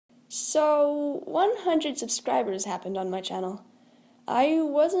So, 100 subscribers happened on my channel. I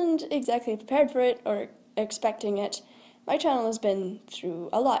wasn't exactly prepared for it or expecting it. My channel has been through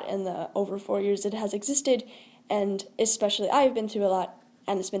a lot in the over 4 years it has existed, and especially I've been through a lot,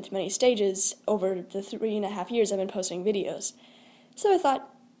 and it's been through many stages over the 3.5 years I've been posting videos. So I thought,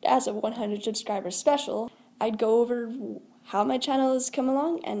 as a 100 subscribers special, I'd go over how my channel has come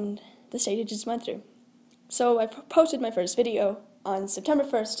along and the stages it went through. So I posted my first video on September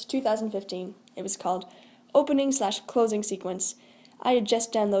 1st, 2015. It was called Opening/Closing Sequence. I had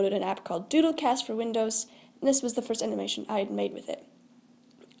just downloaded an app called Doodlecast for Windows, and this was the first animation I had made with it.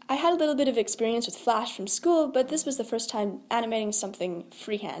 I had a little bit of experience with Flash from school, but this was the first time animating something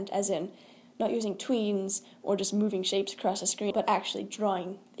freehand, as in not using tweens or just moving shapes across a screen, but actually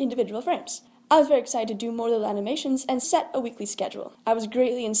drawing individual frames. I was very excited to do more little animations and set a weekly schedule. I was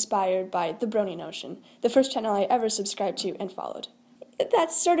greatly inspired by the Brony Notion, the first channel I ever subscribed to and followed.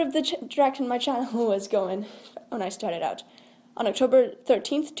 That's sort of the direction my channel was going when I started out. On October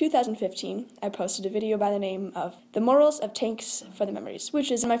 13th, 2015, I posted a video by the name of The Morals of Tanks for the Memories, which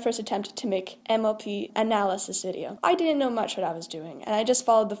is my first attempt to make MLP analysis video. I didn't know much what I was doing, and I just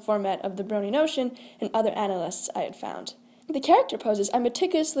followed the format of the Brony Notion and other analysts I had found. The character poses I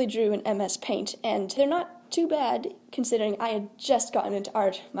meticulously drew in MS Paint, and they're not too bad, considering I had just gotten into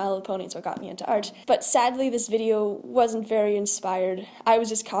art. My Little Pony is what got me into art. But sadly, this video wasn't very inspired. I was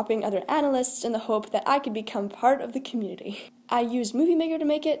just copying other analysts in the hope that I could become part of the community. I used Movie Maker to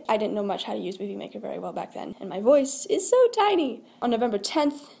make it. I didn't know much how to use Movie Maker very well back then, and my voice is so tiny. On November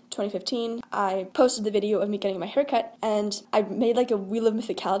 10th, 2015, I posted the video of me getting my haircut, and I made like a Wheel of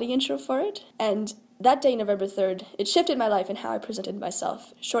Mythicality intro for it, and that day, November 3rd, it shifted my life and how I presented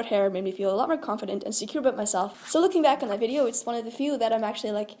myself. Short hair made me feel a lot more confident and secure about myself. So looking back on that video, it's one of the few that I'm actually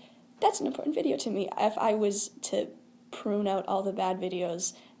like, that's an important video to me. If I was to prune out all the bad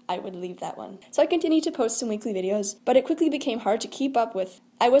videos, I would leave that one. So I continued to post some weekly videos, but it quickly became hard to keep up with.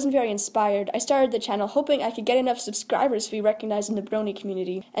 I wasn't very inspired. I started the channel hoping I could get enough subscribers to be recognized in the Brony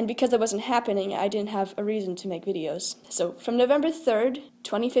community, and because that wasn't happening, I didn't have a reason to make videos. So from November 3rd,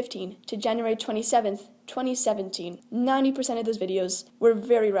 2015 to January 27th, 2017, 90% of those videos were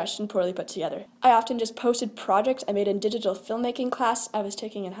very rushed and poorly put together. I often just posted projects I made in digital filmmaking class I was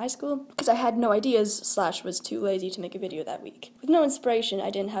taking in high school, because I had no ideas / was too lazy to make a video that week. With no inspiration, I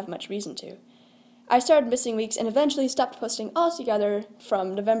didn't have much reason to. I started missing weeks and eventually stopped posting altogether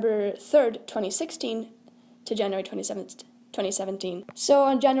from November 3rd, 2016 to January 27th, 2017. So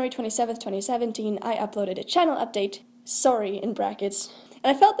on January 27th, 2017, I uploaded a channel update, sorry in brackets,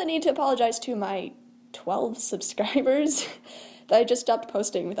 and I felt the need to apologize to my 12 subscribers that I just stopped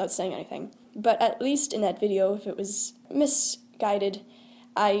posting without saying anything. But at least in that video, if it was misguided,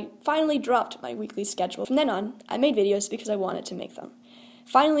 I finally dropped my weekly schedule. From then on, I made videos because I wanted to make them.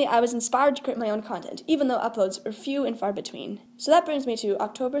 Finally, I was inspired to create my own content, even though uploads are few and far between. So that brings me to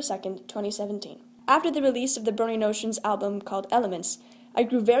October 2nd, 2017. After the release of the Brony Notions album called Elements, I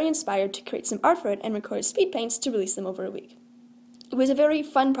grew very inspired to create some art for it and record speed paints to release them over a week. It was a very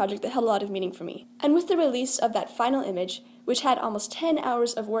fun project that held a lot of meaning for me. And with the release of that final image, which had almost 10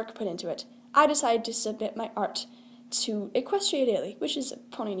 hours of work put into it, I decided to submit my art to Equestria Daily, which is a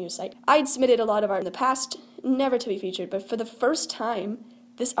pony news site. I'd submitted a lot of art in the past, never to be featured, but for the first time,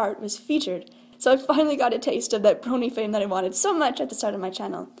 this art was featured. So I finally got a taste of that Brony fame that I wanted so much at the start of my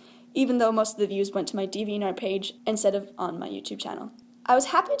channel, even though most of the views went to my DeviantArt page instead of on my YouTube channel. I was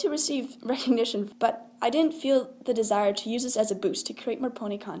happy to receive recognition, but I didn't feel the desire to use this as a boost to create more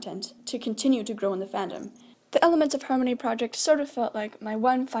pony content, to continue to grow in the fandom. The Elements of Harmony project sort of felt like my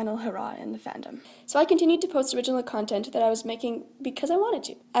one final hurrah in the fandom. So I continued to post original content that I was making because I wanted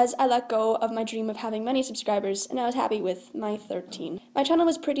to, as I let go of my dream of having many subscribers, and I was happy with my 13. My channel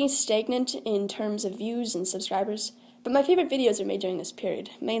was pretty stagnant in terms of views and subscribers, but my favorite videos are made during this period,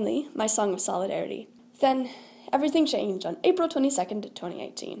 mainly my Song of Solidarity. Then, everything changed on April 22nd,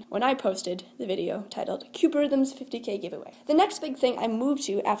 2018, when I posted the video titled Cuberitm's 50K Giveaway. The next big thing I moved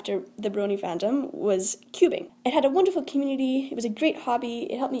to after the Brony fandom was cubing. It had a wonderful community, it was a great hobby,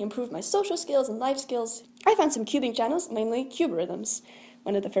 it helped me improve my social skills and life skills. I found some cubing channels, mainly Cuberitms,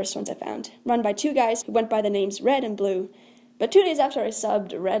 one of the first ones I found, run by two guys who went by the names Red and Blue. But 2 days after I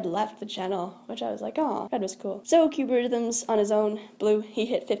subbed, Red left the channel, which I was like, aw, Red was cool. So Cuberitms on his own, Blue, he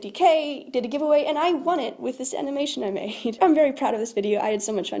hit 50K, did a giveaway, and I won it with this animation I made. I'm very proud of this video, I had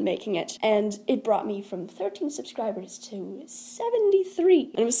so much fun making it, and it brought me from 13 subscribers to 73.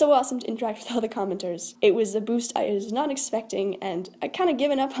 And it was so awesome to interact with all the commenters. It was a boost I was not expecting, and I kind of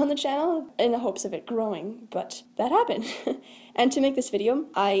given up on the channel in the hopes of it growing, but that happened. And to make this video,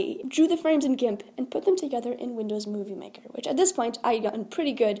 I drew the frames in GIMP and put them together in Windows Movie Maker, which at this point I had gotten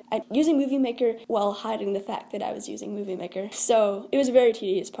pretty good at using Movie Maker while hiding the fact that I was using Movie Maker. So it was a very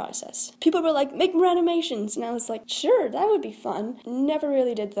tedious process. People were like, make more animations, and I was like, sure, that would be fun. Never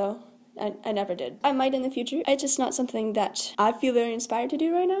really did though. I never did. I might in the future. It's just not something that I feel very inspired to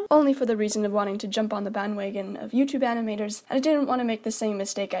do right now. Only for the reason of wanting to jump on the bandwagon of YouTube animators, and I didn't want to make the same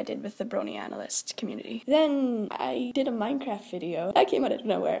mistake I did with the Brony Analyst community. Then I did a Minecraft video. That came out of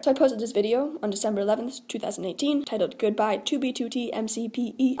nowhere. So I posted this video on December 11th, 2018, titled Goodbye 2B2T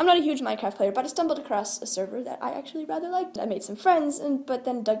MCPE. I'm not a huge Minecraft player, but I stumbled across a server that I actually rather liked. I made some friends, but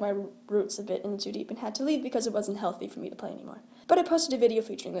then dug my roots a bit in too deep and had to leave because it wasn't healthy for me to play anymore. But I posted a video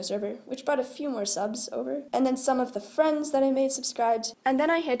featuring the server, which brought a few more subs over, and then some of the friends that I made subscribed, and then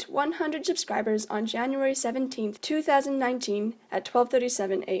I hit 100 subscribers on January 17th, 2019 at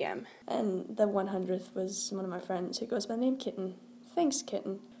 12:37 a.m. And the 100th was one of my friends who goes by the name Kitten. Thanks,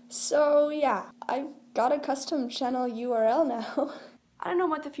 Kitten. So yeah, I've got a custom channel URL now. I don't know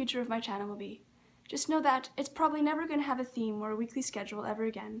what the future of my channel will be. Just know that it's probably never going to have a theme or a weekly schedule ever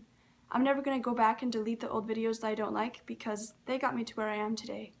again. I'm never going to go back and delete the old videos that I don't like because they got me to where I am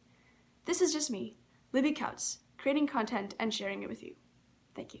today. This is just me, Libby Kautz, creating content and sharing it with you.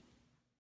 Thank you.